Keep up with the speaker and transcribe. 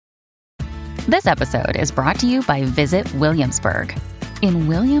This episode is brought to you by Visit Williamsburg. In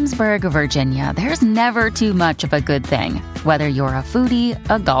Williamsburg, Virginia, there's never too much of a good thing. Whether you're a foodie,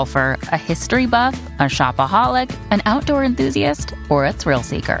 a golfer, a history buff, a shopaholic, an outdoor enthusiast, or a thrill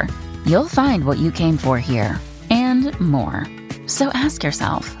seeker, you'll find what you came for here and more. So ask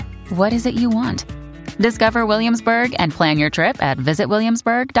yourself, what is it you want? Discover Williamsburg and plan your trip at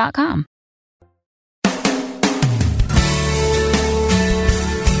visitwilliamsburg.com.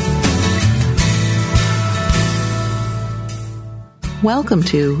 Welcome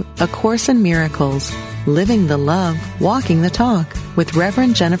to A Course in Miracles, Living the Love, Walking the Talk, with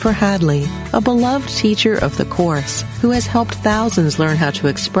Reverend Jennifer Hadley, a beloved teacher of the Course who has helped thousands learn how to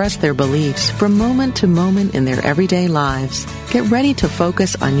express their beliefs from moment to moment in their everyday lives. Get ready to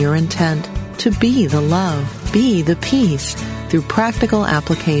focus on your intent to be the love, be the peace, through practical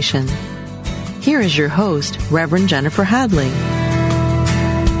application. Here is your host, Reverend Jennifer Hadley.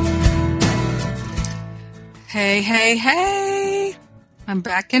 Hey, hey, hey. I'm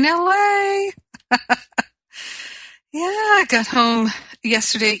back in LA. Yeah, I got home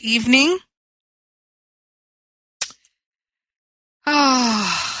yesterday evening.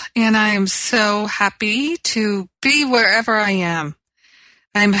 Oh, and I am so happy to be wherever I am.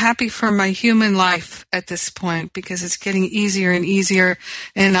 I'm happy for my human life at this point because it's getting easier and easier,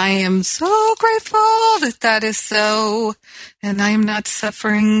 and I am so grateful that that is so, and I am not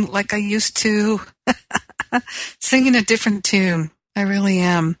suffering like I used to. Singing a different tune. I really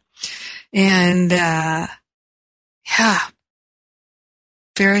am. And, yeah,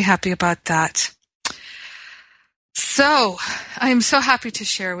 very happy about that. So, I am so happy to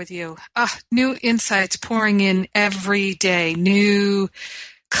share with you new insights pouring in every day, new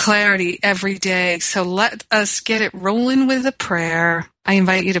clarity every day. So let us get it rolling with a prayer. I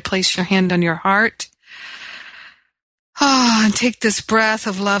invite you to place your hand on your heart. And take this breath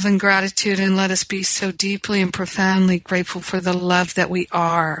of love and gratitude and let us be so deeply and profoundly grateful for the love that we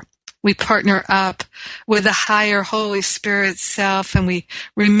are. We partner up with the higher Holy Spirit self, and we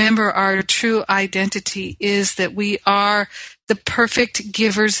remember our true identity is that we are the perfect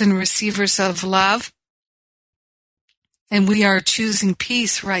givers and receivers of love. And we are choosing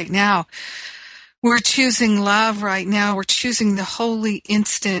peace right now. We're choosing love right now. We're choosing the holy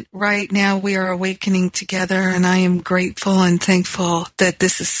instant right now. We are awakening together, and I am grateful and thankful that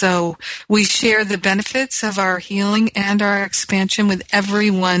this is so. We share the benefits of our healing and our expansion with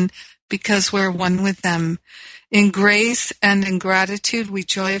everyone because we're one with them. In grace and in gratitude, we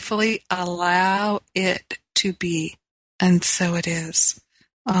joyfully allow it to be. And so it is.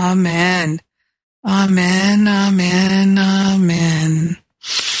 Amen. Amen, amen, amen.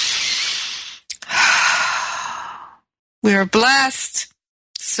 We are blessed,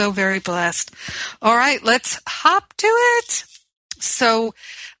 so very blessed. All right, let's hop to it. So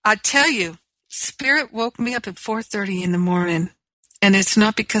I tell you, Spirit woke me up at 4:30 in the morning, and it's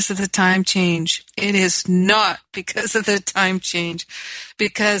not because of the time change. It is not because of the time change,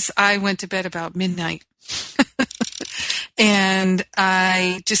 because I went to bed about midnight. And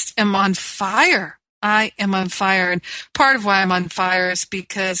I just am on fire. I am on fire. And part of why I'm on fire is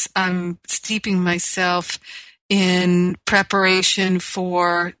because I'm steeping myself in preparation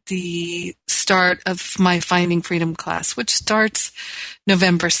for the start of my Finding Freedom class, which starts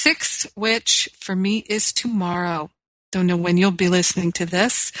November 6th, which for me is tomorrow. Don't know when you'll be listening to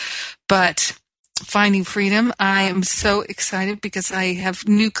this, but Finding Freedom, I am so excited because I have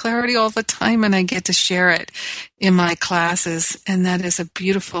new clarity all the time and I get to share it in my classes, and that is a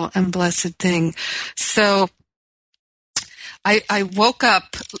beautiful and blessed thing. So I woke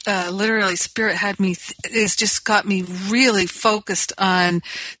up, literally, Spirit had me, it's just got me really focused on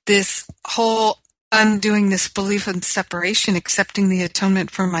this whole undoing this belief in separation, accepting the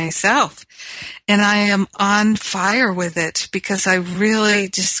atonement for myself. And I am on fire with it because I really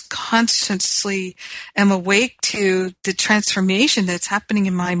just consciously am awake to the transformation that's happening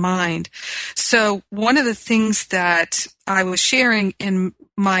in my mind. So one of the things that I was sharing in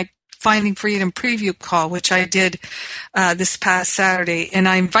my Finding Freedom preview call, which I did this past Saturday, and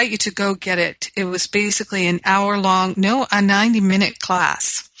I invite you to go get it. It was basically a 90-minute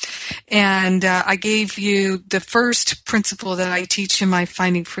class. And I gave you the first principle that I teach in my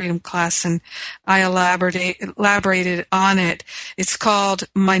Finding Freedom class, and I elaborated on it. It's called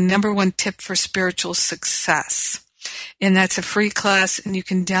My Number One Tip for Spiritual Success. And that's a free class, and you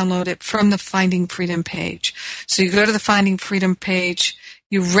can download it from the Finding Freedom page. So you go to the Finding Freedom page,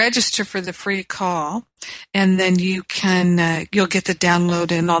 you register for the free call, and then you can you'll get the download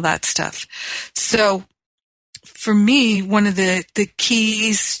and all that stuff. So for me, one of the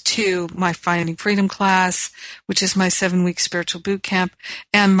keys to my Finding Freedom class, which is my 7-week spiritual boot camp,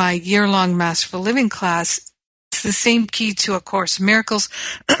 and my year-long Masterful Living class, it's the same key to A Course in Miracles.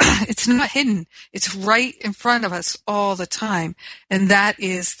 It's not hidden. It's right in front of us all the time. And that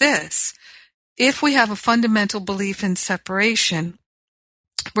is this. If we have a fundamental belief in separation,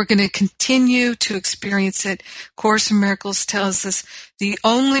 we're going to continue to experience it. Course in Miracles tells us the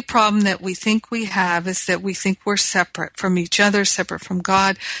only problem that we think we have is that we think we're separate from each other, separate from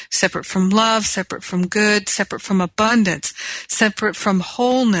God, separate from love, separate from good, separate from abundance, separate from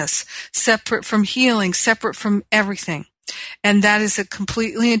wholeness, separate from healing, separate from everything. And that is a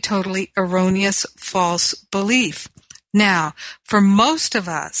completely and totally erroneous, false belief. Now, for most of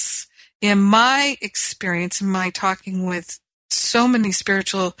us, in my experience, in my talking with so many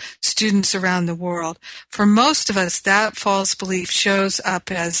spiritual students around the world, for most of us, that false belief shows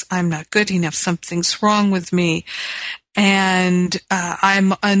up as I'm not good enough, something's wrong with me, and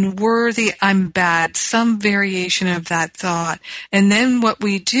I'm unworthy, I'm bad, some variation of that thought. And then what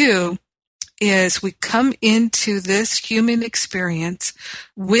we do is we come into this human experience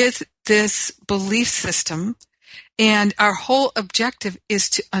with this belief system, and our whole objective is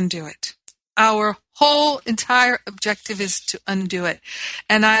to undo it. Our whole entire objective is to undo it.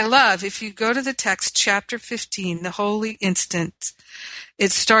 And I love, if you go to the text, chapter 15, the holy instant,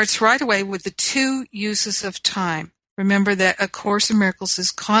 it starts right away with the 2 uses of time. Remember that A Course in Miracles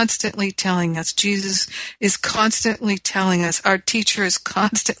is constantly telling us, Jesus is constantly telling us, our teacher is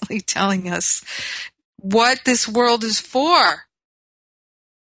constantly telling us what this world is for.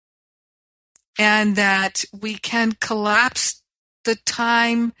 And that we can collapse the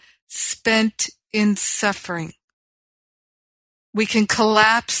time spent in suffering. We can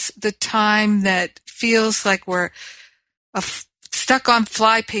collapse the time that feels like we're stuck on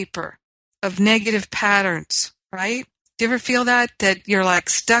flypaper of negative patterns, right? Do you ever feel that? That you're like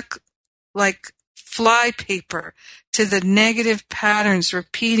stuck like flypaper to the negative patterns,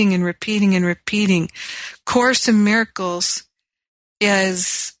 repeating and repeating and repeating. Course in Miracles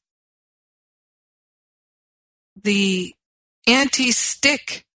is the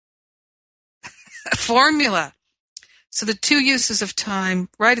anti-stick formula. So the 2 uses of time,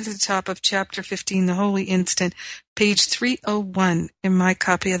 right at the top of chapter 15, the holy instant, page 301 in my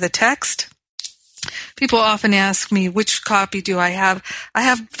copy of the text. People often ask me, which copy do I have? I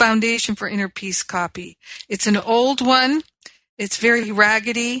have Foundation for Inner Peace copy. It's an old one. It's very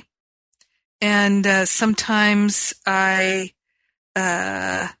raggedy. And sometimes I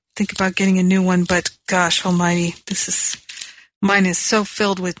think about getting a new one, but gosh almighty, mine is so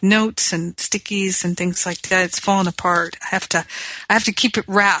filled with notes and stickies and things like that. It's falling apart. I have to keep it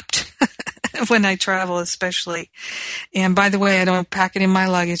wrapped when I travel, especially. And by the way, I don't pack it in my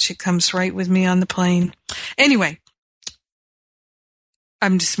luggage. It comes right with me on the plane. Anyway,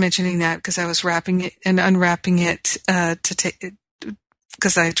 I'm just mentioning that because I was wrapping it and unwrapping it to take it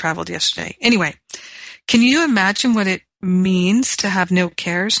because I traveled yesterday. Anyway, can you imagine what it means to have no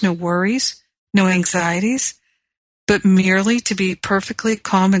cares, no worries, no anxieties, but merely to be perfectly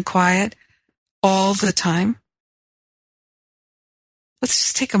calm and quiet all the time? Let's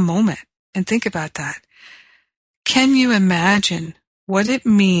just take a moment and think about that. Can you imagine what it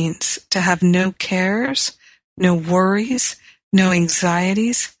means to have no cares, no worries, no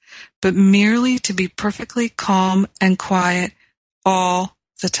anxieties, but merely to be perfectly calm and quiet all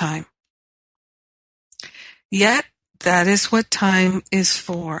the time? Yet, that is what time is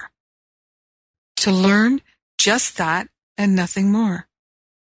for. To learn just that and nothing more.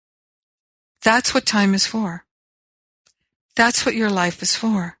 That's what time is for. That's what your life is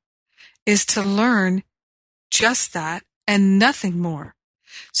for, is to learn just that and nothing more.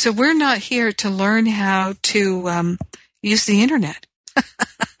 So we're not here to learn how to use the internet,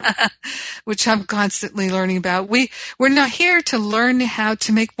 which I'm constantly learning about. We're not here to learn how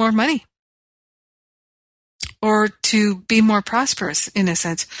to make more money or to be more prosperous, in a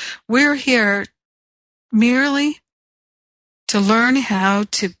sense. We're here merely to learn how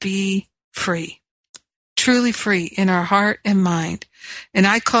to be free, truly free in our heart and mind. And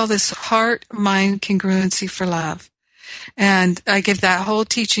I call this heart-mind congruency for love. And I give that whole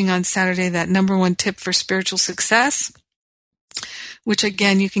teaching on Saturday, that number 1 tip for spiritual success, which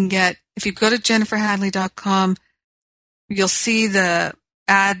again you can get if you go to jenniferhadley.com. You'll see the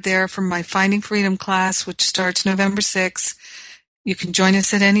ad there for my Finding Freedom class, which starts November 6th. You can join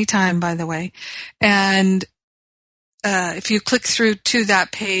us at any time, by the way. And if you click through to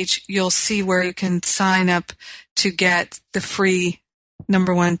that page, you'll see where you can sign up to get the free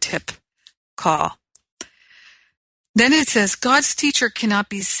number 1 tip call. Then it says, God's teacher cannot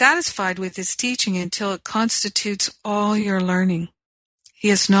be satisfied with his teaching until it constitutes all your learning. He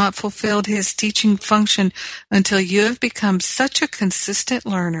has not fulfilled his teaching function until you have become such a consistent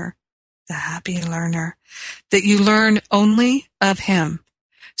learner, the happy learner, that you learn only of him.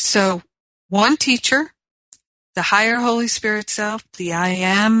 So, one teacher, the higher Holy Spirit self, the I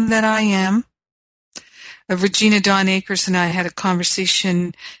am that I am. Regina Dawn Akers and I had a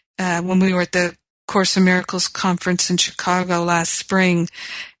conversation when we were at the Course in Miracles conference in Chicago last spring,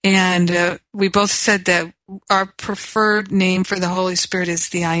 and we both said that our preferred name for the Holy Spirit is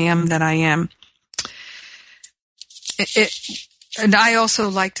the I am that I am. And I also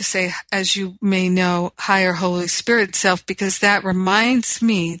like to say, as you may know, higher Holy Spirit self, because that reminds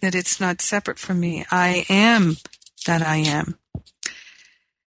me that it's not separate from me. I am that I am.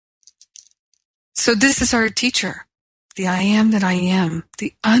 So this is our teacher, the I am that I am,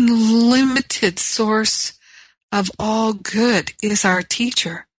 the unlimited source of all good is our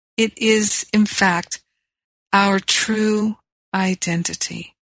teacher. It is, in fact, our true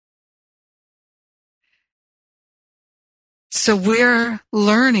identity. So we're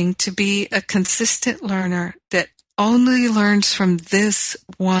learning to be a consistent learner that only learns from this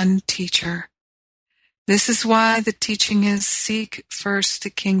one teacher. This is why the teaching is seek first the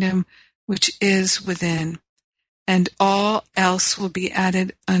kingdom which is within, and all else will be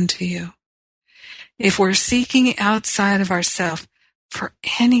added unto you. If we're seeking outside of ourselves for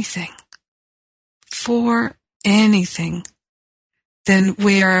anything, then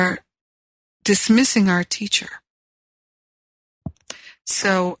we are dismissing our teacher.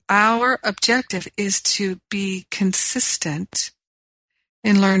 So our objective is to be consistent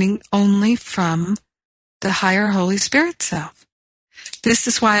in learning only from the higher Holy Spirit self. This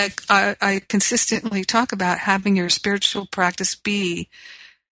is why I consistently talk about having your spiritual practice be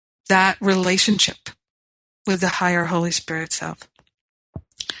that relationship with the higher Holy Spirit self.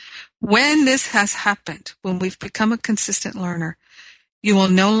 When this has happened, when we've become a consistent learner, you will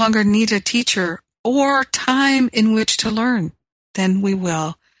no longer need a teacher or time in which to learn. Then we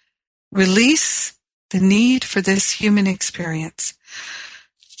will release the need for this human experience.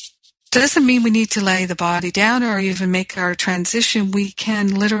 Doesn't mean we need to lay the body down or even make our transition. We can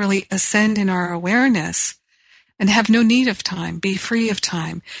literally ascend in our awareness and have no need of time, be free of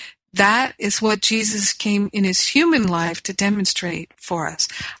time. That is what Jesus came in his human life to demonstrate for us.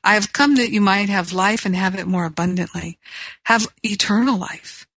 I have come that you might have life and have it more abundantly. Have eternal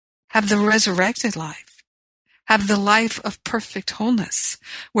life. Have the resurrected life. Have the life of perfect wholeness,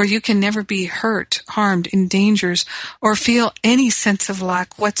 where you can never be hurt, harmed, in dangers, or feel any sense of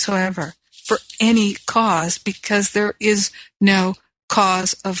lack whatsoever for any cause, because there is no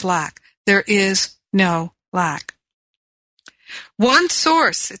cause of lack. There is no lack. One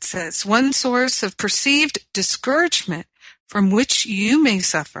source, it says, one source of perceived discouragement from which you may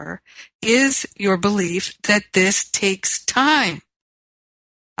suffer is your belief that this takes time.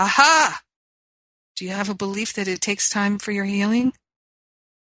 Aha! Do you have a belief that it takes time for your healing?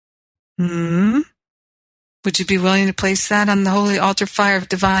 Would you be willing to place that on the holy altar fire of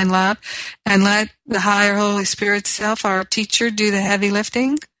divine love and let the higher Holy Spirit self, our teacher, do the heavy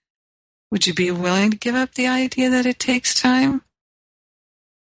lifting? Would you be willing to give up the idea that it takes time?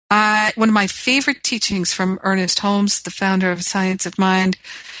 One of my favorite teachings from Ernest Holmes, the founder of Science of Mind,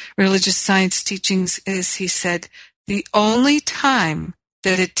 religious science teachings, is he said, the only time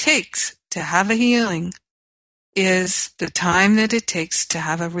that it takes to have a healing is the time that it takes to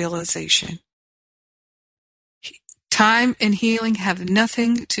have a realization. Time and healing have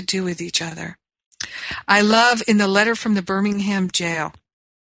nothing to do with each other. I love in the letter from the Birmingham jail,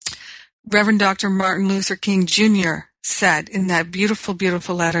 Reverend Dr. Martin Luther King Jr. said in that beautiful,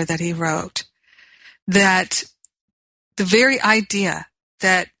 beautiful letter that he wrote, that the very idea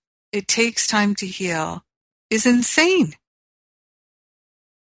that it takes time to heal is insane.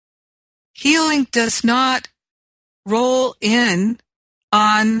 Healing does not roll in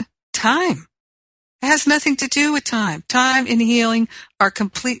on time. It has nothing to do with time. Time and healing are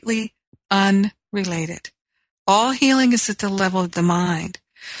completely unrelated. All healing is at the level of the mind.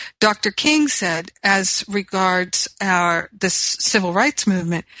 Dr. King said, as regards the civil rights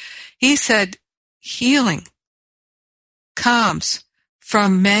movement, he said, healing comes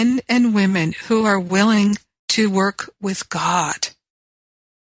from men and women who are willing to work with God.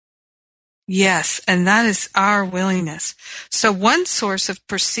 Yes, and that is our willingness. So one source of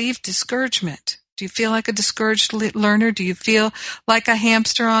perceived discouragement. Do you feel like a discouraged learner? Do you feel like a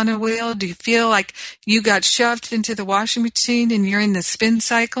hamster on a wheel? Do you feel like you got shoved into the washing machine and you're in the spin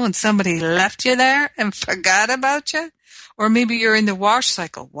cycle and somebody left you there and forgot about you? Or maybe you're in the wash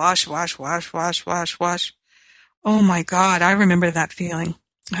cycle. Wash, wash, wash, wash, wash, wash. Oh my God, I remember that feeling.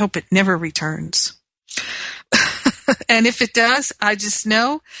 I hope it never returns. And if it does, I just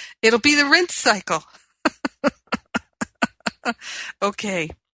know it'll be the rinse cycle. Okay.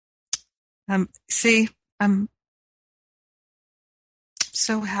 See, I'm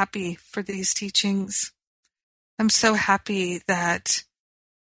so happy for these teachings. I'm so happy that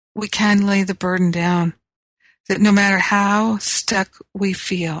we can lay the burden down, that no matter how stuck we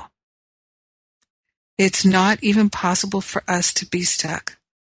feel, it's not even possible for us to be stuck.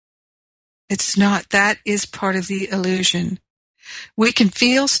 It's not. That is part of the illusion. We can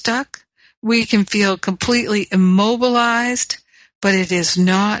feel stuck. We can feel completely immobilized, but it is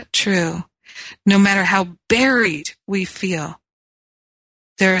not true. No matter how buried we feel,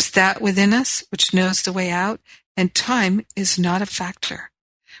 there is that within us which knows the way out, and time is not a factor.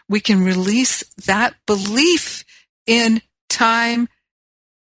 We can release that belief in time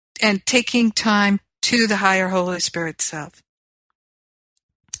and taking time to the higher Holy Spirit self.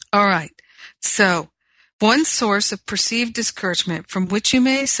 All right. So, one source of perceived discouragement from which you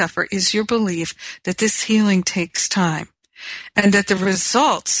may suffer is your belief that this healing takes time, and that the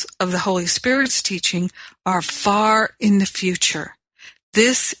results of the Holy Spirit's teaching are far in the future.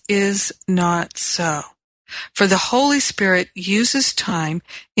 This is not so. For the Holy Spirit uses time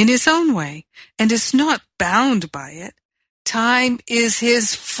in His own way and is not bound by it. Time is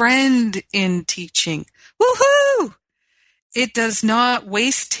His friend in teaching. Woohoo! It does not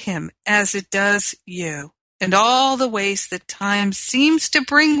waste Him as it does you. And all the waste that time seems to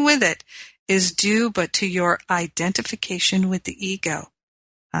bring with it is due but to your identification with the ego.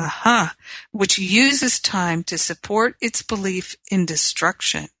 Which uses time to support its belief in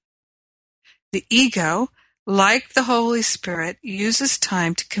destruction. The ego, like the Holy Spirit, uses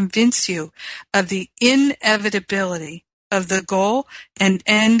time to convince you of the inevitability of the goal and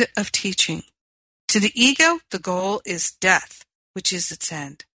end of teaching. To the ego, the goal is death, which is its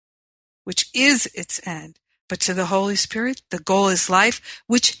end. But to the Holy Spirit, the goal is life,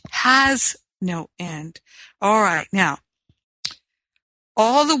 which has no end. All right, now,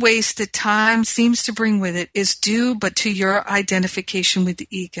 all the waste that time seems to bring with it is due but to your identification with the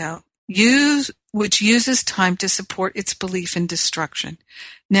ego, which uses time to support its belief in destruction.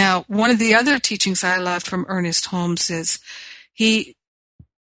 Now, one of the other teachings I love from Ernest Holmes is he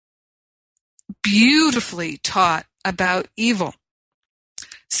beautifully taught about evil.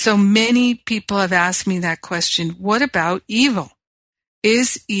 So many people have asked me that question, what about evil?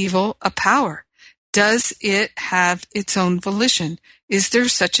 Is evil a power? Does it have its own volition? Is there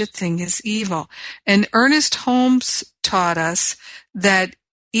such a thing as evil? And Ernest Holmes taught us that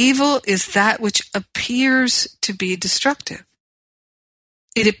evil is that which appears to be destructive.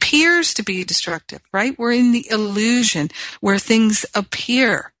 It appears to be destructive, right? We're in the illusion where things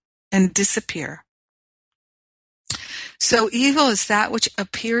appear and disappear. So evil is that which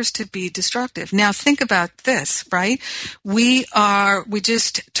appears to be destructive. Now think about this, right? We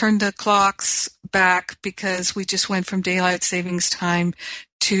just turned the clocks back because we just went from daylight savings time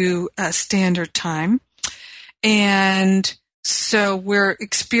to standard time. And so we're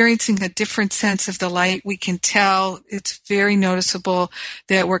experiencing a different sense of the light. We can tell it's very noticeable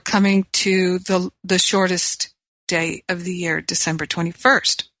that we're coming to the shortest day of the year, December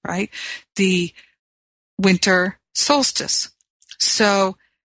 21st, right? The winter solstice. So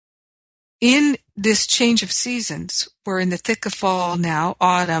in this change of seasons, we're in the thick of fall now,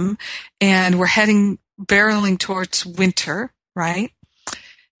 autumn, and we're barreling towards winter, right?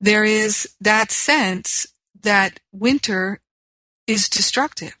 There is that sense that winter is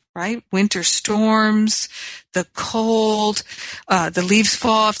destructive, right? Winter storms, the cold, the leaves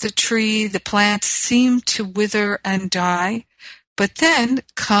fall off the tree, the plants seem to wither and die. But then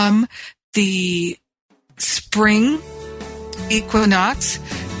come the spring equinox,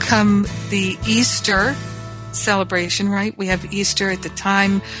 come the Easter celebration, right? We have Easter at the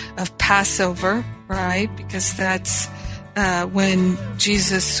time of Passover, right? Because that's when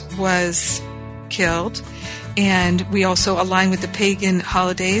Jesus was killed. And we also align with the pagan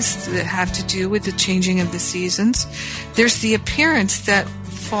holidays that have to do with the changing of the seasons. There's the appearance that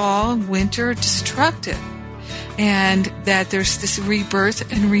fall and winter are destructive, and that there's this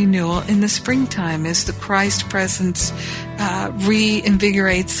rebirth and renewal in the springtime as the Christ presence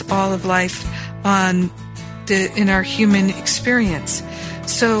reinvigorates all of life in our human experience.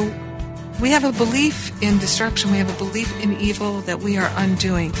 So we have a belief in destruction. We have a belief in evil that we are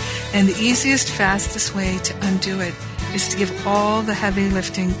undoing. And the easiest, fastest way to undo it is to give all the heavy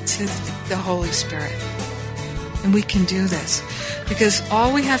lifting to the Holy Spirit. And we can do this because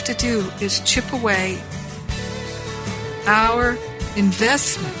all we have to do is chip away our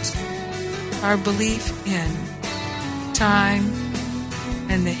investment, our belief in time,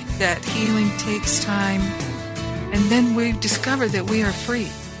 and that healing takes time. And then we discover that we are free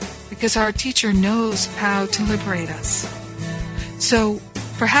because our teacher knows how to liberate us. So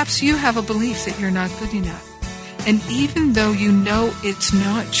perhaps you have a belief that you're not good enough. And even though you know it's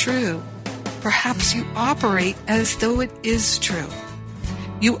not true, perhaps you operate as though it is true.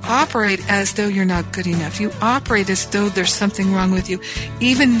 You operate as though you're not good enough. You operate as though there's something wrong with you,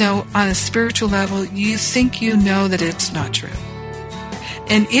 even though on a spiritual level you think you know that it's not true.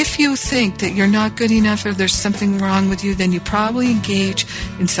 And if you think that you're not good enough or there's something wrong with you, then you probably engage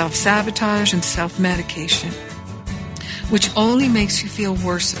in self-sabotage and self-medication, which only makes you feel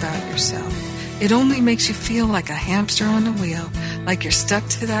worse about yourself. It only makes you feel like a hamster on a wheel, like you're stuck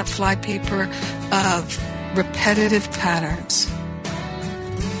to that flypaper of repetitive patterns.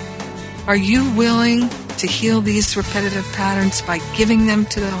 Are you willing to heal these repetitive patterns by giving them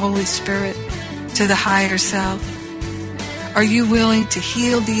to the Holy Spirit, to the higher self? Are you willing to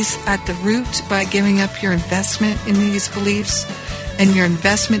heal these at the root by giving up your investment in these beliefs and your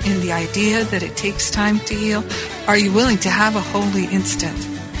investment in the idea that it takes time to heal? Are you willing to have a holy instant?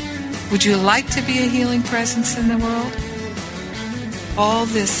 Would you like to be a healing presence in the world? All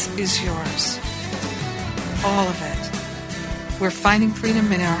this is yours. All of it. We're finding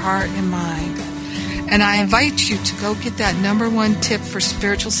freedom in our heart and mind. And I invite you to go get that #1 tip for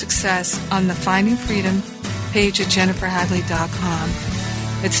spiritual success on the Finding Freedom page at jenniferhadley.com.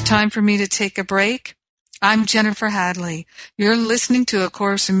 It's time for me to take a break. I'm Jennifer Hadley. You're listening to A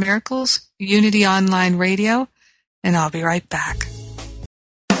Course in Miracles, Unity Online Radio, and I'll be right back.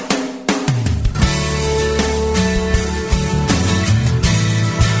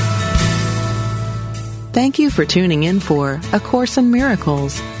 Thank you for tuning in for A Course in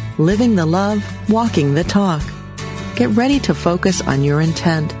Miracles, Living the Love, Walking the Talk. Get ready to focus on your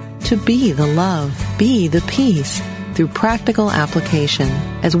intent to be the love, be the peace through practical application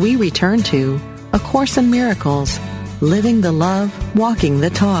as we return to A Course in Miracles, Living the Love, Walking the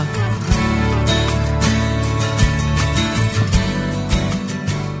Talk.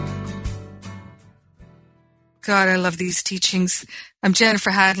 God, I love these teachings. I'm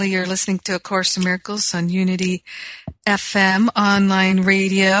Jennifer Hadley. You're listening to A Course in Miracles on Unity FM online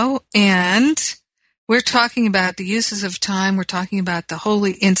radio. And we're talking about the uses of time. We're talking about the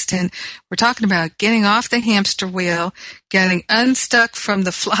holy instant. We're talking about getting off the hamster wheel, getting unstuck from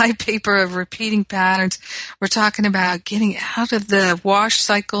the flypaper of repeating patterns. We're talking about getting out of the wash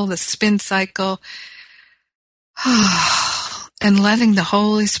cycle, the spin cycle, and letting the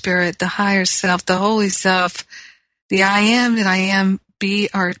Holy Spirit, the higher self, the holy self, the I am that I am, be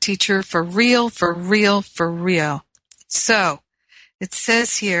our teacher for real, for real, for real. So, it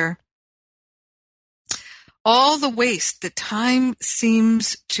says here, all the waste that time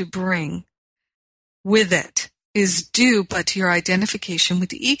seems to bring with it is due but to your identification with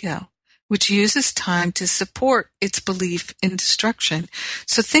the ego, which uses time to support its belief in destruction.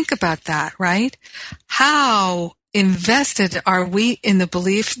 So think about that, right? How invested are we in the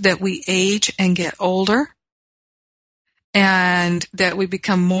belief that we age and get older and that we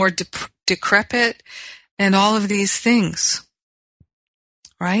become more decrepit and all of these things,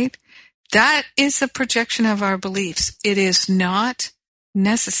 right? That is a projection of our beliefs. It is not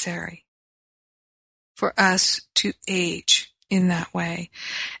necessary for us to age in that way.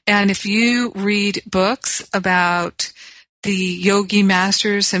 And if you read books about the yogi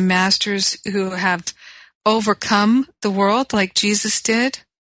masters and masters who have overcome the world like Jesus did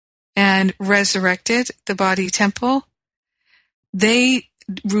and resurrected the body temple, they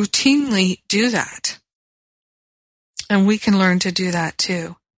routinely do that. And we can learn to do that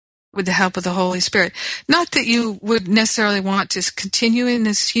too with the help of the Holy Spirit. Not that you would necessarily want to continue in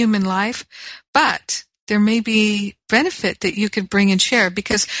this human life, but there may be benefit that you could bring and share,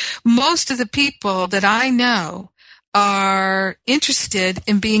 because most of the people that I know are interested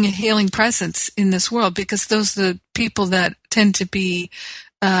in being a healing presence in this world, because those are the people that tend to be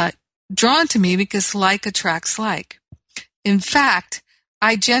drawn to me, because like attracts like. In fact,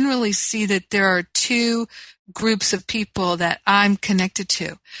 I generally see that there are two groups of people that I'm connected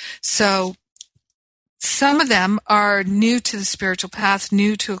to. So some of them are new to the spiritual path,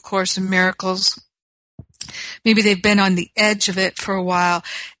 new to A Course in Miracles. Maybe they've been on the edge of it for a while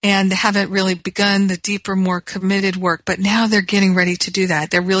and they haven't really begun the deeper, more committed work, but now they're getting ready to do that.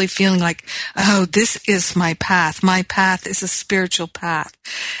 They're really feeling like, oh, this is my path. My path is a spiritual path.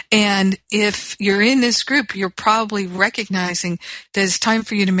 And if you're in this group, you're probably recognizing that it's time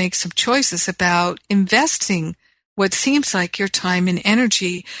for you to make some choices about investing what seems like your time and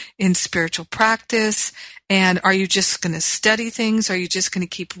energy in spiritual practice. And are you just going to study things? Are you just going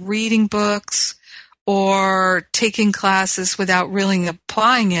to keep reading books? or taking classes without really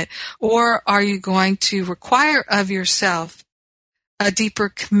applying it? Or are you going to require of yourself a deeper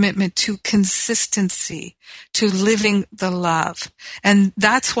commitment to consistency, to living the love? And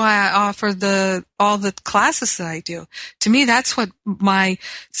that's why I offer all the classes that I do. To me, that's what my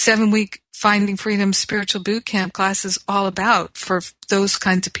 7-week Finding Freedom Spiritual Bootcamp class is all about for those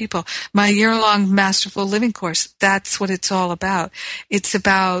kinds of people. My year-long Masterful Living course, that's what it's all about. It's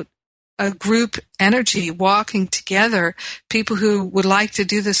about a group energy walking together, people who would like to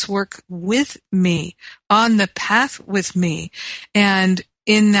do this work with me, on the path with me, and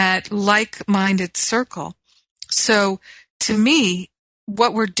in that like-minded circle. So to me,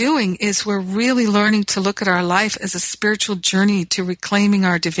 what we're doing is we're really learning to look at our life as a spiritual journey to reclaiming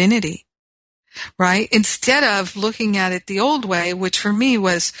our divinity. Right? Instead of looking at it the old way, which for me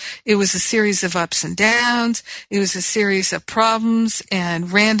was a series of ups and downs. It was a series of problems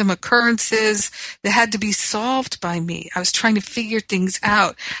and random occurrences that had to be solved by me. I was trying to figure things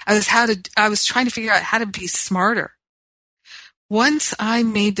out. I was trying to figure out how to be smarter. Once I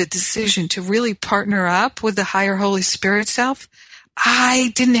made the decision to really partner up with the higher Holy Spirit self,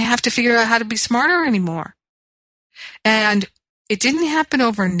 I didn't have to figure out how to be smarter anymore. And it didn't happen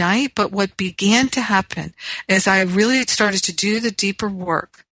overnight, but what began to happen as I really started to do the deeper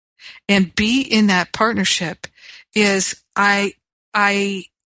work and be in that partnership is I'm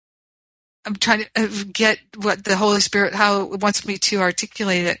trying to get what the Holy Spirit, how it wants me to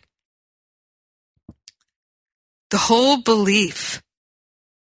articulate it. The whole belief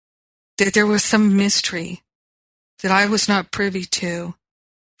that there was some mystery that I was not privy to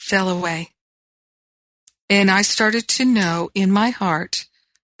fell away. And I started to know in my heart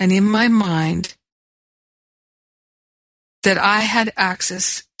and in my mind that I had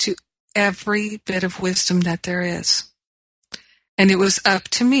access to every bit of wisdom that there is. And it was up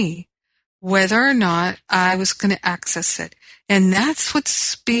to me whether or not I was going to access it. And that's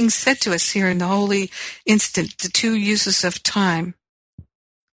what's being said to us here in the Holy Instant, the 2 uses of time.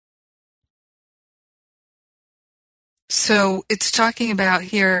 So it's talking about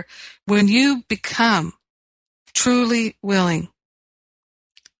here, when you become truly willing,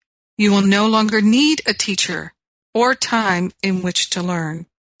 you will no longer need a teacher or time in which to learn.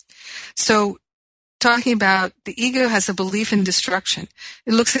 So talking about the ego has a belief in destruction.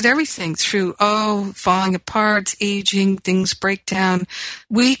 It looks at everything through, falling apart, aging, things break down.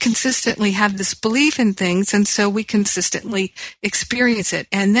 We consistently have this belief in things, and so we consistently experience it.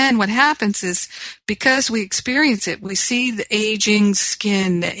 And then what happens is, because we experience it, we see the aging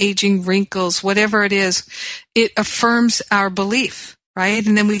skin, the aging wrinkles, whatever it is, it affirms our belief, right?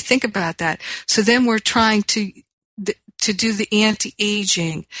 And then we think about that. So then we're trying to do the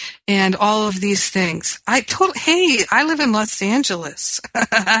anti-aging and all of these things. I live in Los Angeles.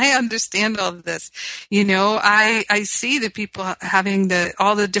 I understand all of this. You know, I see the people having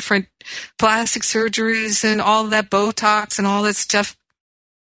all the different plastic surgeries and all that Botox and all that stuff.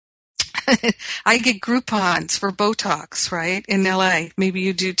 I get Groupons for Botox, right? In LA. Maybe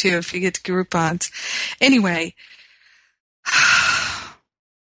you do too if you get Groupons. Anyway,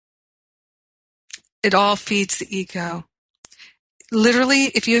 it all feeds the ego. Literally,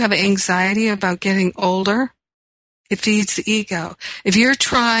 if you have anxiety about getting older, it feeds the ego. If you're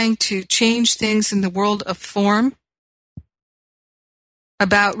trying to change things in the world of form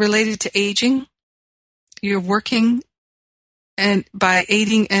related to aging, you're working and by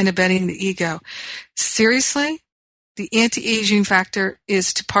aiding and abetting the ego. Seriously, the anti-aging factor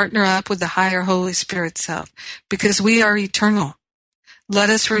is to partner up with the higher Holy Spirit self, because we are eternal. Let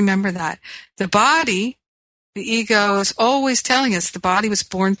us remember that. The body, the ego is always telling us the body was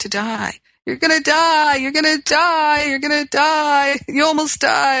born to die. You're going to die. You're going to die. You're going to die. You almost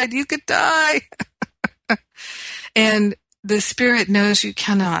died. You could die. And the spirit knows you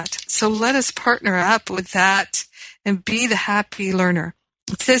cannot. So let us partner up with that and be the happy learner.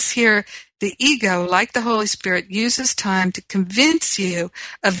 It says here, the ego, like the Holy Spirit, uses time to convince you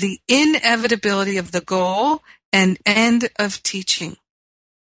of the inevitability of the goal and end of teaching.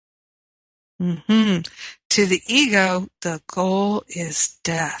 To the ego, the goal is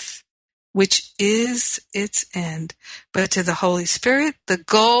death, which is its end. But to the Holy Spirit, the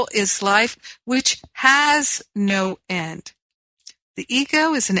goal is life, which has no end. The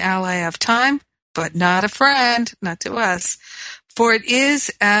ego is an ally of time, but not a friend, not to us. For it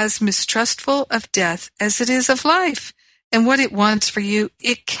is as mistrustful of death as it is of life. And what it wants for you,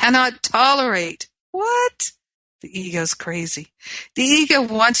 it cannot tolerate. What? The ego's crazy. The ego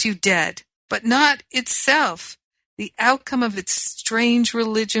wants you dead, but not itself. The outcome of its strange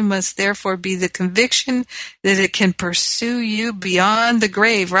religion must therefore be the conviction that it can pursue you beyond the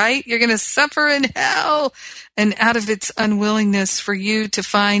grave, right? You're going to suffer in hell. And out of its unwillingness for you to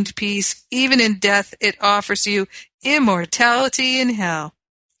find peace, even in death, it offers you immortality in hell.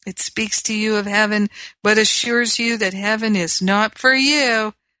 It speaks to you of heaven, but assures you that heaven is not for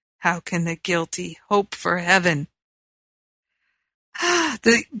you. How can the guilty hope for heaven?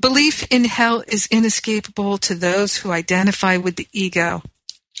 The belief in hell is inescapable to those who identify with the ego.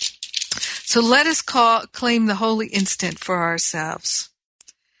 So let us claim the holy instant for ourselves.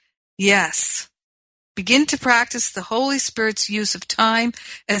 Yes. Begin to practice the Holy Spirit's use of time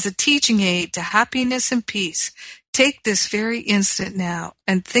as a teaching aid to happiness and peace. Take this very instant now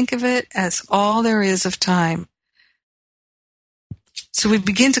and think of it as all there is of time. So we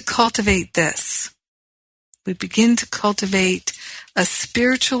begin to cultivate this. We begin to cultivate a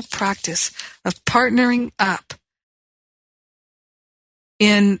spiritual practice of partnering up.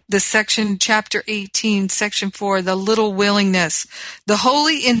 In the section, chapter 18, section 4, the little willingness. The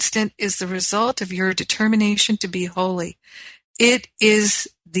holy instant is the result of your determination to be holy. It is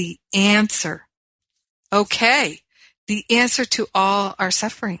the answer. Okay, the answer to all our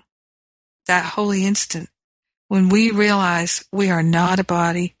suffering. That holy instant, when we realize we are not a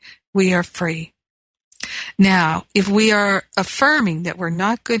body, we are free. Now, if we are affirming that we're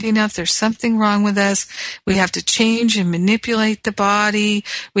not good enough, there's something wrong with us, we have to change and manipulate the body,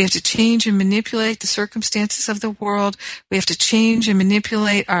 we have to change and manipulate the circumstances of the world, we have to change and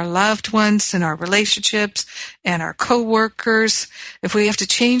manipulate our loved ones and our relationships and our co-workers, if we have to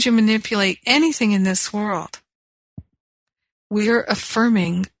change and manipulate anything in this world, we're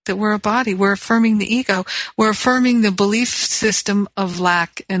affirming that we're a body, we're affirming the ego, we're affirming the belief system of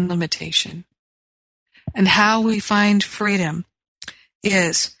lack and limitation. And how we find freedom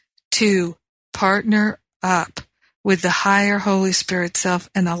is to partner up with the higher Holy Spirit self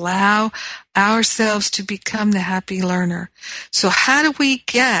and allow ourselves to become the happy learner. So how do we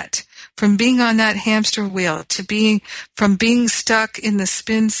get from being on that hamster wheel to from being stuck in the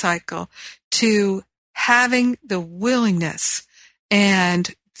spin cycle to having the willingness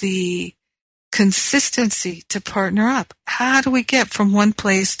and the consistency to partner up? How do we get from one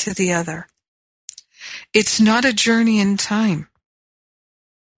place to the other? It's not a journey in time.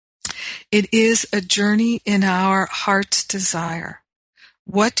 It is a journey in our heart's desire.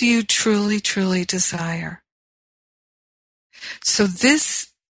 What do you truly, truly desire? So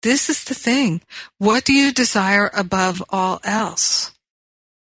this is the thing. What do you desire above all else?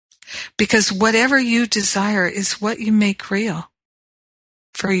 Because whatever you desire is what you make real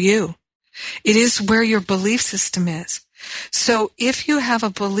for you. It is where your belief system is. So if you have a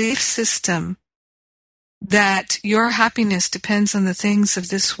belief system that your happiness depends on the things of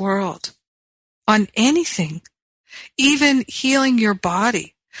this world, on anything, even healing your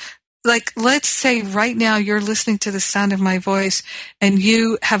body. Like, let's say right now you're listening to the sound of my voice and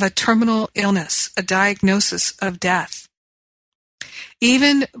you have a terminal illness, a diagnosis of death.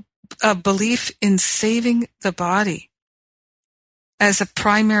 Even a belief in saving the body as a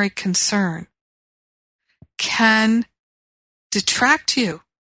primary concern can detract you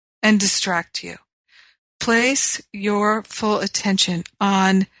and distract you. Place your full attention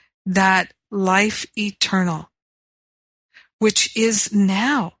on that life eternal, which is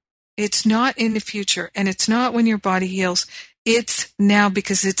now. It's not in the future, and it's not when your body heals. It's now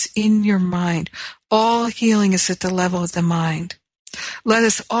because it's in your mind. All healing is at the level of the mind. Let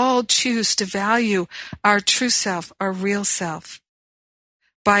us all choose to value our true self, our real self,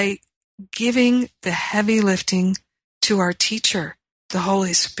 by giving the heavy lifting to our teacher, the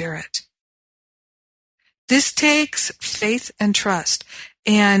Holy Spirit. This takes faith and trust,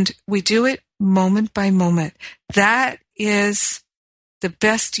 and we do it moment by moment. That is the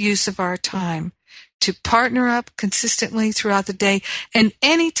best use of our time, to partner up consistently throughout the day. And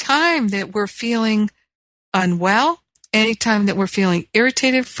any time that we're feeling unwell, any time that we're feeling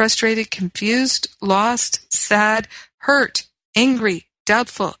irritated, frustrated, confused, lost, sad, hurt, angry,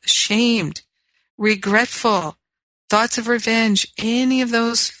 doubtful, ashamed, regretful, thoughts of revenge, any of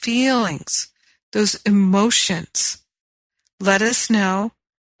those feelings, those emotions, let us know,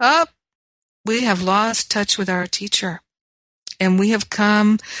 we have lost touch with our teacher. And we have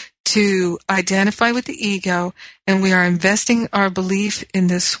come to identify with the ego, and we are investing our belief in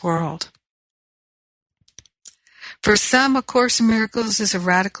this world. For some, A Course in Miracles is a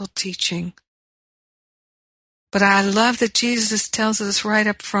radical teaching. But I love that Jesus tells us right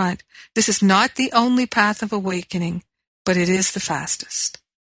up front, this is not the only path of awakening, but it is the fastest.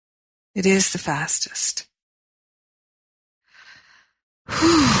 It is the fastest.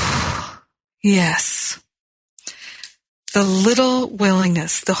 Whew. Yes. The little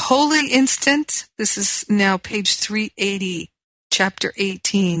willingness. The holy instant. This is now page 380, chapter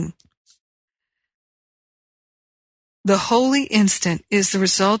 18. The holy instant is the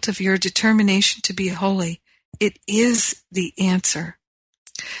result of your determination to be holy. It is the answer.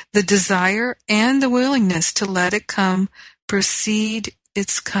 The desire and the willingness to let it come precede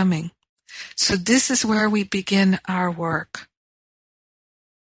its coming. So this is where we begin our work.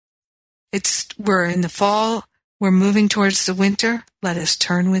 We're in the fall, we're moving towards the winter, let us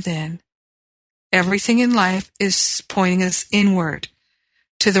turn within. Everything in life is pointing us inward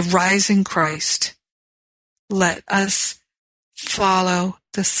to the rising Christ. Let us follow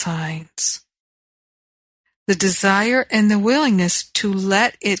the signs. The desire and the willingness to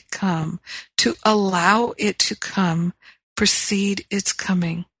let it come, to allow it to come, precede its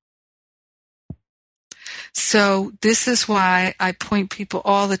coming. So this is why I point people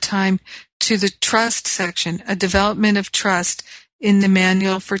all the time to the trust section, a development of trust in the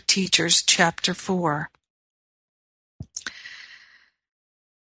Manual for Teachers, chapter 4.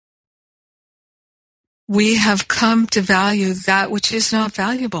 We have come to value that which is not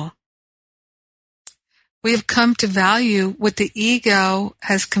valuable. We have come to value what the ego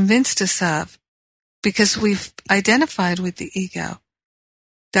has convinced us of because we've identified with the ego,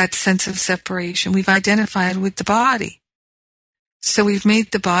 that sense of separation. We've identified with the body. So we've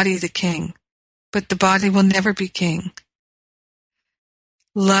made the body the king, but the body will never be king.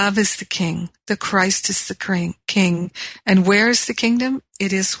 Love is the king. The Christ is the king. And where is the kingdom?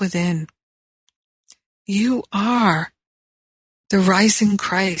 It is within. You are the rising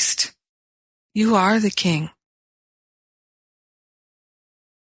Christ. You are the king.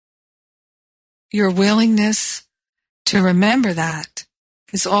 Your willingness to remember that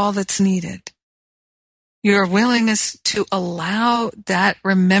is all that's needed. Your willingness to allow that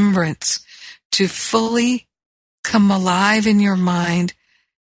remembrance to fully come alive in your mind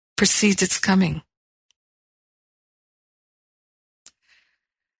precedes its coming.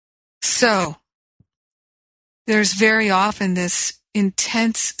 So, there's very often this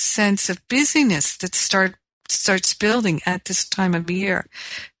intense sense of busyness that starts building at this time of year.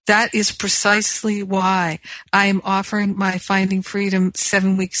 That is precisely why I am offering my Finding Freedom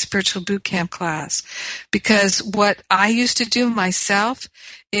 7-week spiritual bootcamp class. Because what I used to do myself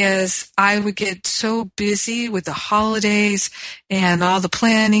is I would get so busy with the holidays and all the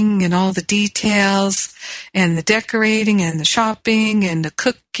planning and all the details and the decorating and the shopping and the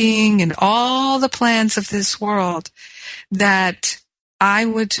cooking and all the plans of this world that I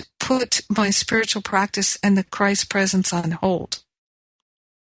would put my spiritual practice and the Christ presence on hold.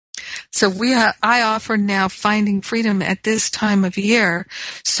 So I offer now Finding Freedom at this time of year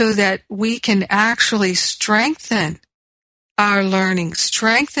so that we can actually strengthen our learning,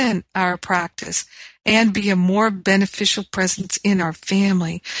 strengthen our practice, and be a more beneficial presence in our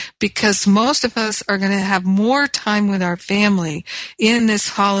family, because most of us are going to have more time with our family in this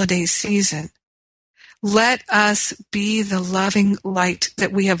holiday season. Let us be the loving light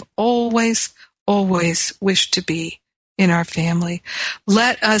that we have always wished to be in our family.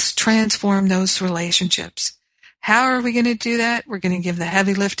 Let us transform those relationships. How are we going to do that? We're going to give the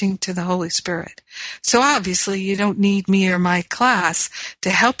heavy lifting to the Holy Spirit. So obviously you don't need me or my class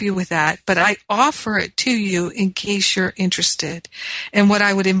to help you with that, but I offer it to you in case you're interested. And what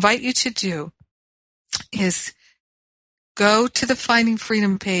I would invite you to do is go to the Finding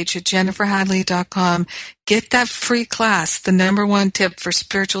Freedom page at jenniferhadley.com. Get that free class, the number one tip for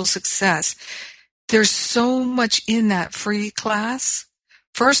spiritual success. There's so much in that free class.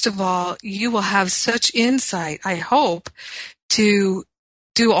 First of all, you will have such insight, I hope, to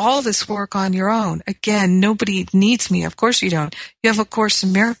do all this work on your own. Again, nobody needs me. Of course you don't. You have A Course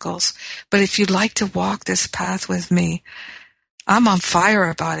in Miracles. But if you'd like to walk this path with me, I'm on fire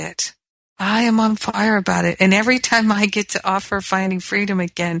about it. I am on fire about it. And every time I get to offer Finding Freedom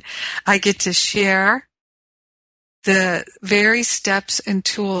again, I get to share the very steps and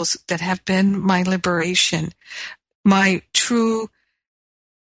tools that have been my liberation. My true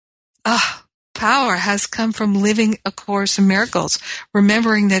power has come from living A Course in Miracles,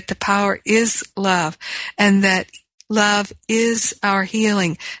 remembering that the power is love, and that love is our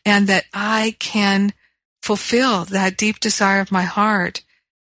healing, and that I can fulfill that deep desire of my heart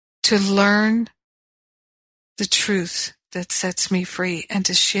to learn the truth that sets me free and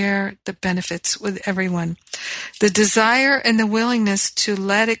to share the benefits with everyone. The desire and the willingness to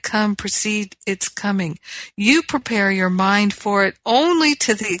let it come precede its coming. You prepare your mind for it only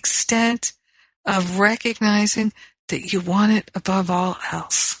to the extent of recognizing that you want it above all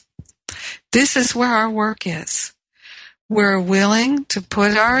else. This is where our work is. we're willing to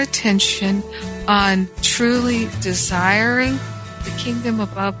put our attention on truly desiring the kingdom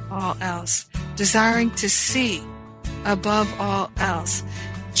above all else, desiring to see above all else,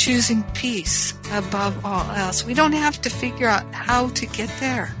 choosing peace above all else. We don't have to figure out how to get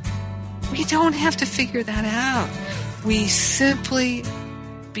there. We don't have to figure that out. We simply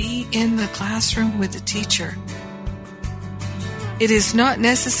be in the classroom with the teacher. It is not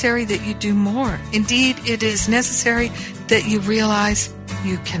necessary that you do more. Indeed, it is necessary that you realize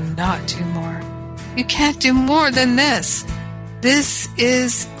you cannot do more. You can't do more than this. This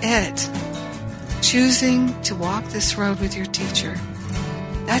is it. Choosing to walk this road with your teacher.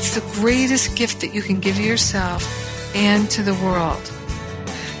 That's the greatest gift that you can give yourself and to the world.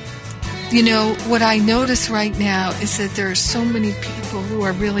 You know, what I notice right now is that there are so many people who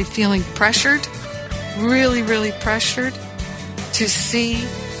are really feeling pressured, really pressured to see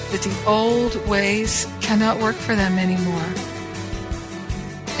that the old ways cannot work for them anymore.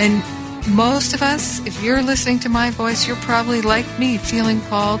 And most of us, if you're listening to my voice, you're probably like me, feeling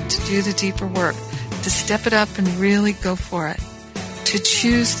called to do the deeper work, to step it up and really go for it, to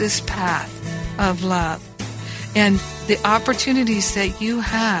choose this path of love. And the opportunities that you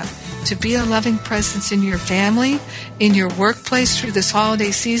have to be a loving presence in your family, in your workplace through this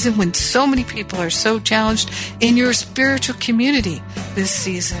holiday season when so many people are so challenged, in your spiritual community this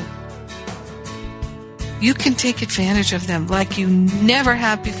season. You can take advantage of them like you never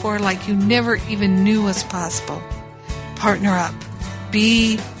have before, like you never even knew was possible. Partner up.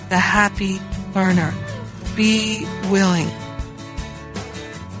 Be the happy learner. Be willing.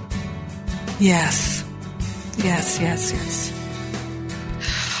 Yes.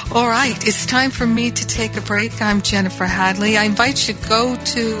 All right, it's time for me to take a break. I'm Jennifer Hadley. I invite you to go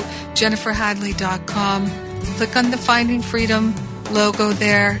to jenniferhadley.com, click on the Finding Freedom logo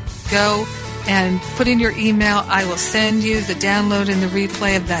there, go and put in your email. I will send you the download and the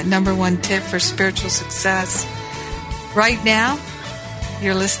replay of that #1 tip for spiritual success. Right now,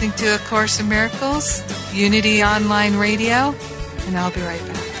 you're listening to A Course in Miracles, Unity Online Radio, and I'll be right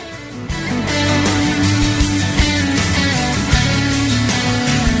back.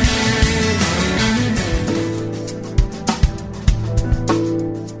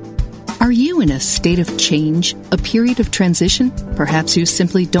 Are you in a state of change, a period of transition? Perhaps you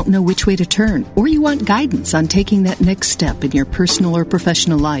simply don't know which way to turn, or you want guidance on taking that next step in your personal or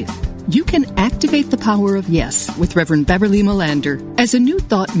professional life. You can activate the power of yes with Reverend Beverly Melander. As a new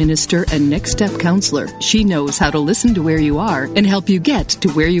thought minister and next step counselor, she knows how to listen to where you are and help you get to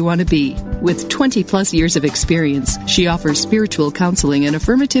where you want to be. With 20 plus years of experience, she offers spiritual counseling and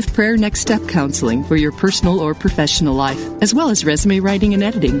affirmative prayer next step counseling for your personal or professional life, as well as resume writing and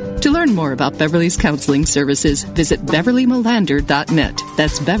editing. To learn more about Beverly's counseling services, visit BeverlyMolander.net.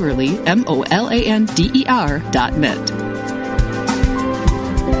 That's Beverly, MOLANDER.net.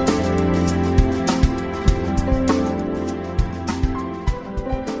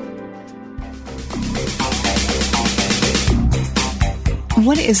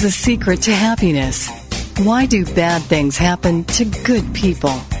 What is the secret to happiness? Why do bad things happen to good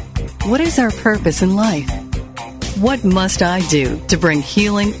people? What is our purpose in life? What must I do to bring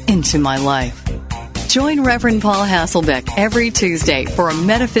healing into my life? Join Reverend Paul Hasselbeck every Tuesday for a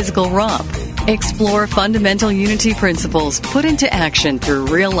metaphysical romp. Explore fundamental unity principles put into action through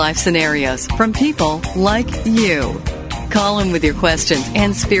real-life scenarios from people like you. Call him with your questions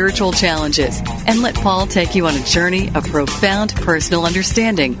and spiritual challenges, and let Paul take you on a journey of profound personal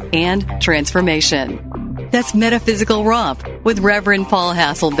understanding and transformation. That's Metaphysical Romp with Reverend Paul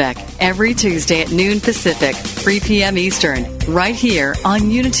Hasselbeck every Tuesday at noon Pacific, 3 p.m. Eastern, right here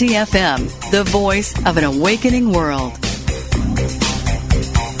on Unity FM, the voice of an awakening world.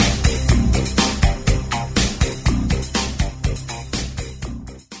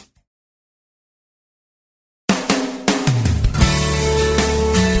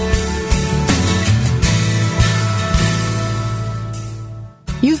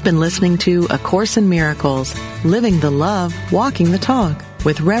 You've been listening to A Course in Miracles, Living the Love, Walking the Talk,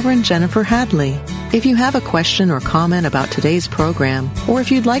 with Reverend Jennifer Hadley. If you have a question or comment about today's program, or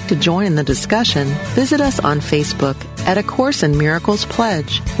if you'd like to join in the discussion, visit us on Facebook at A Course in Miracles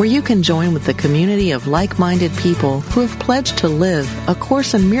Pledge, where you can join with the community of like-minded people who have pledged to live A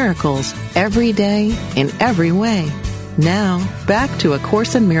Course in Miracles every day in every way. Now, back to A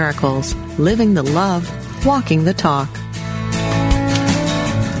Course in Miracles, Living the Love, Walking the Talk.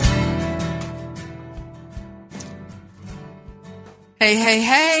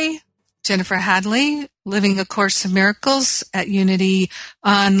 Hey. Jennifer Hadley, Living A Course in Miracles at Unity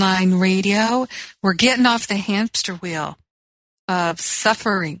Online Radio. We're getting off the hamster wheel of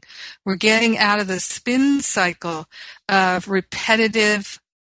suffering. We're getting out of the spin cycle of repetitive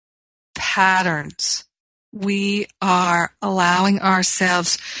patterns. We are allowing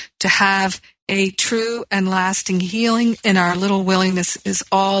ourselves to have a true and lasting healing, and our little willingness is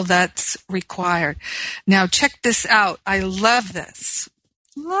all that's required. Now, check this out. I love this.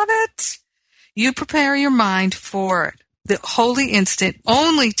 Love it. You prepare your mind for it, the holy instant,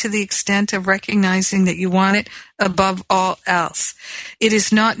 only to the extent of recognizing that you want it above all else. It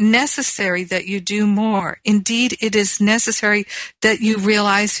is not necessary that you do more. Indeed, it is necessary that you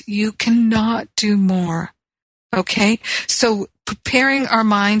realize you cannot do more. Okay? So preparing our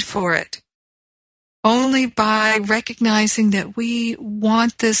mind for it only by recognizing that we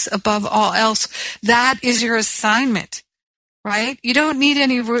want this above all else. That is your assignment, right? You don't need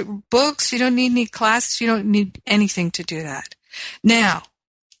any books. You don't need any classes. You don't need anything to do that. Now,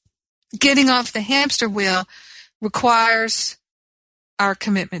 getting off the hamster wheel requires our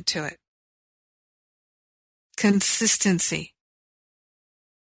commitment to it. Consistency,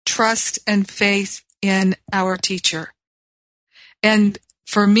 trust, and faith in our teacher. And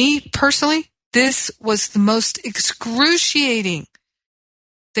for me personally, this was the most excruciating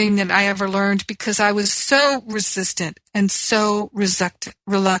thing that I ever learned, because I was so resistant and so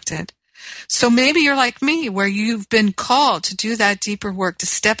reluctant. So maybe you're like me, where you've been called to do that deeper work, to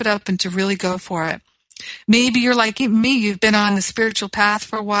step it up and to really go for it. Maybe you're like me, you've been on the spiritual path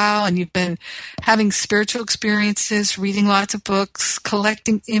for a while and you've been having spiritual experiences, reading lots of books,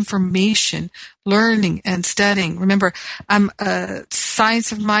 collecting information, learning and studying. Remember, I'm a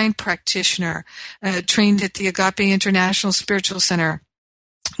science of mind practitioner, trained at the Agape International Spiritual Center.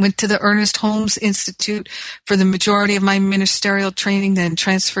 Went to the Ernest Holmes Institute for the majority of my ministerial training, then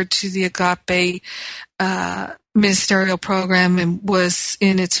transferred to the Agape ministerial program and was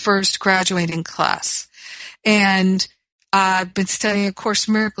in its first graduating class. And I've been studying A Course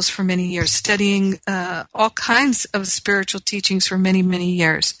in Miracles for many years, studying all kinds of spiritual teachings for many, many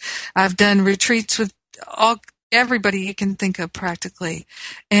years. I've done retreats with everybody you can think of practically.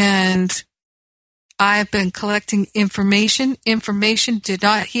 And I've been collecting information. Information did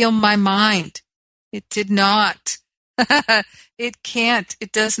not heal my mind. It did not. It can't.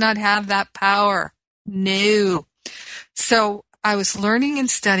 It does not have that power. No. So I was learning and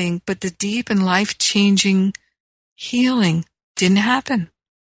studying, but the deep and life-changing healing didn't happen.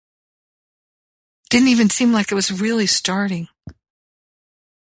 Didn't even seem like it was really starting.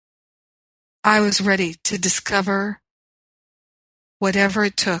 I was ready to discover whatever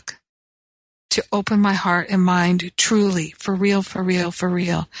it took to open my heart and mind truly, for real, for real, for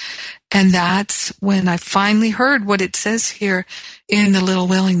real. And that's when I finally heard what it says here in the Little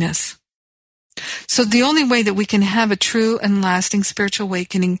Willingness. So the only way that we can have a true and lasting spiritual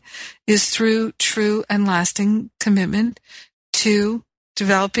awakening is through true and lasting commitment to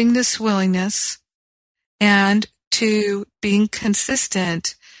developing this willingness and to being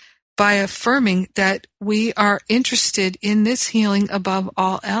consistent by affirming that we are interested in this healing above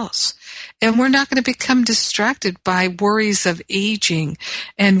all else. And we're not going to become distracted by worries of aging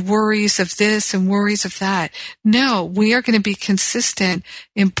and worries of this and worries of that. No, we are going to be consistent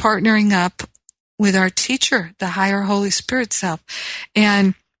in partnering up with our teacher, the higher Holy Spirit self.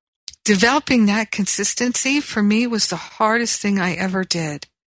 And developing that consistency for me was the hardest thing I ever did.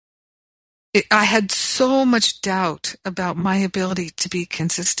 I had so much doubt about my ability to be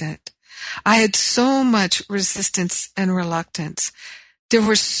consistent. I had so much resistance and reluctance. There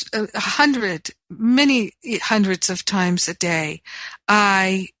were many hundreds of times a day,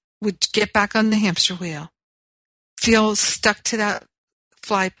 I would get back on the hamster wheel, feel stuck to that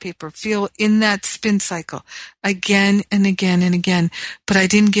flypaper, feel in that spin cycle again and again and again, but I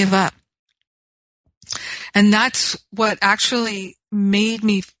didn't give up. And that's what actually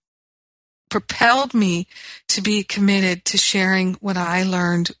propelled me to be committed to sharing what I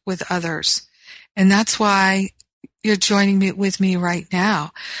learned with others. And that's why you're joining with me right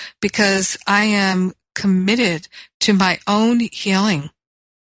now, because I am committed to my own healing,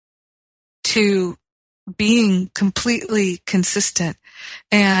 to being completely consistent,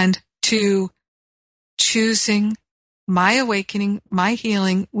 and to choosing my awakening, my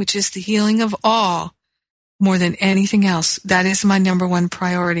healing, which is the healing of all, more than anything else. That is my number one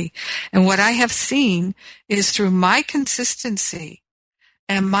priority. And what I have seen is through my consistency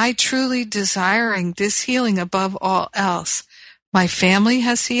and my truly desiring this healing above all else, my family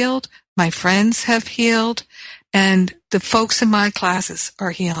has healed, my friends have healed, and the folks in my classes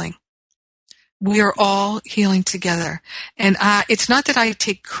are healing. We are all healing together. And it's not that I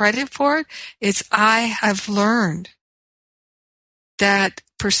take credit for it. It's I have learned that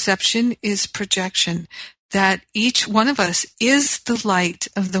perception is projection, that each one of us is the light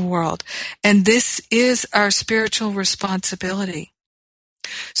of the world, and this is our spiritual responsibility.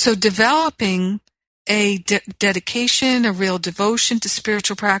 So developing a dedication, a real devotion to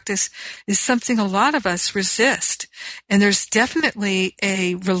spiritual practice is something a lot of us resist. And there's definitely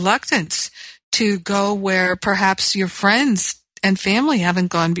a reluctance to go where perhaps your friends and family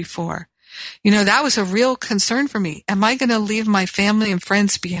haven't gone before. You know, that was a real concern for me. Am I going to leave my family and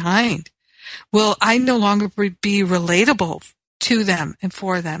friends behind? Will I no longer be relatable to them and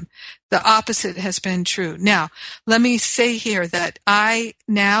for them? The opposite has been true. Now, let me say here that my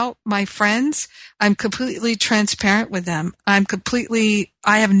friends, I'm completely transparent with them. I don't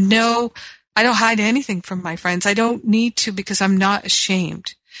hide anything from my friends. I don't need to, because I'm not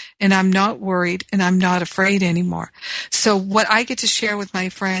ashamed and I'm not worried and I'm not afraid anymore. So what I get to share with my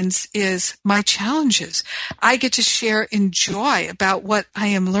friends is my challenges. I get to share in joy about what I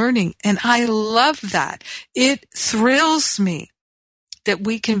am learning, and I love that. It thrills me that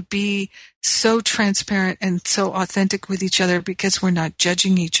we can be so transparent and so authentic with each other because we're not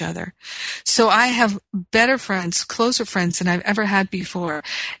judging each other. So I have better friends, closer friends than I've ever had before.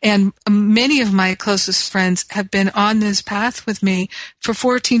 And many of my closest friends have been on this path with me for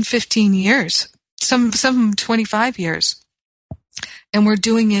 14, 15 years, some 25 years. And we're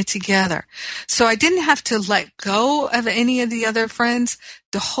doing it together. So I didn't have to let go of any of the other friends.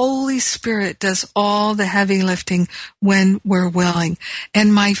 The Holy Spirit does all the heavy lifting when we're willing.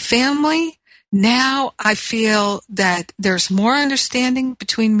 And my family, now I feel that there's more understanding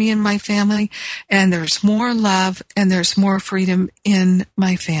between me and my family, and there's more love, and there's more freedom in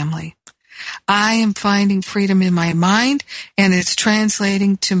my family. I am finding freedom in my mind, and it's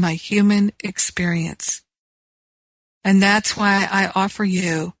translating to my human experience. And that's why I offer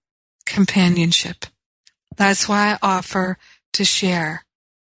you companionship. That's why I offer to share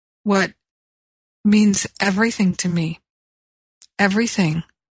what means everything to me. Everything.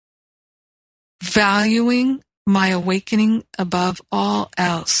 Valuing my awakening above all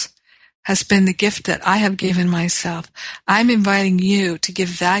else has been the gift that I have given myself. I'm inviting you to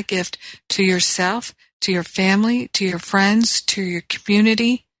give that gift to yourself, to your family, to your friends, to your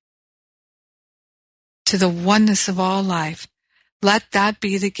community, to the oneness of all life. Let that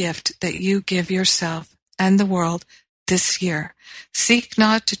be the gift that you give yourself and the world this year. Seek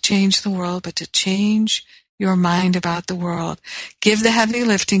not to change the world, but to change your mind about the world. Give the heavy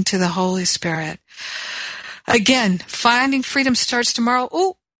lifting to the Holy Spirit. Again, Finding Freedom starts tomorrow.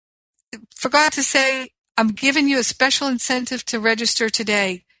 Oh, forgot to say, I'm giving you a special incentive to register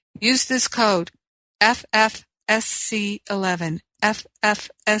today. Use this code, FFSC11.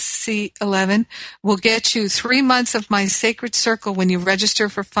 FFSC11 will get you 3 months of my Sacred Circle when you register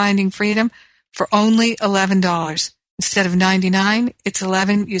for Finding Freedom for only $11. Instead of $99, it's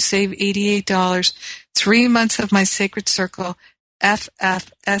 $11. You save $88. 3 months of my Sacred Circle.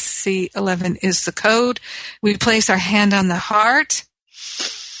 FFSC11 is the code. We place our hand on the heart.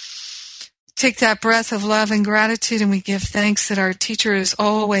 Take that breath of love and gratitude, and we give thanks that our teacher is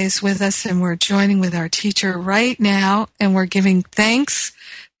always with us, and we're joining with our teacher right now, and we're giving thanks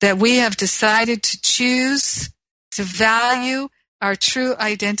that we have decided to choose to value our true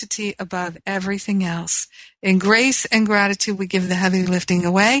identity above everything else. In grace and gratitude, we give the heavy lifting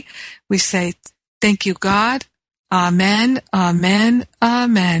away. We say, thank you, God. Amen, amen,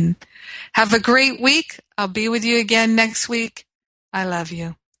 amen. Have a great week. I'll be with you again next week. I love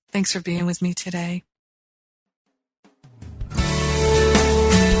you. Thanks for being with me today.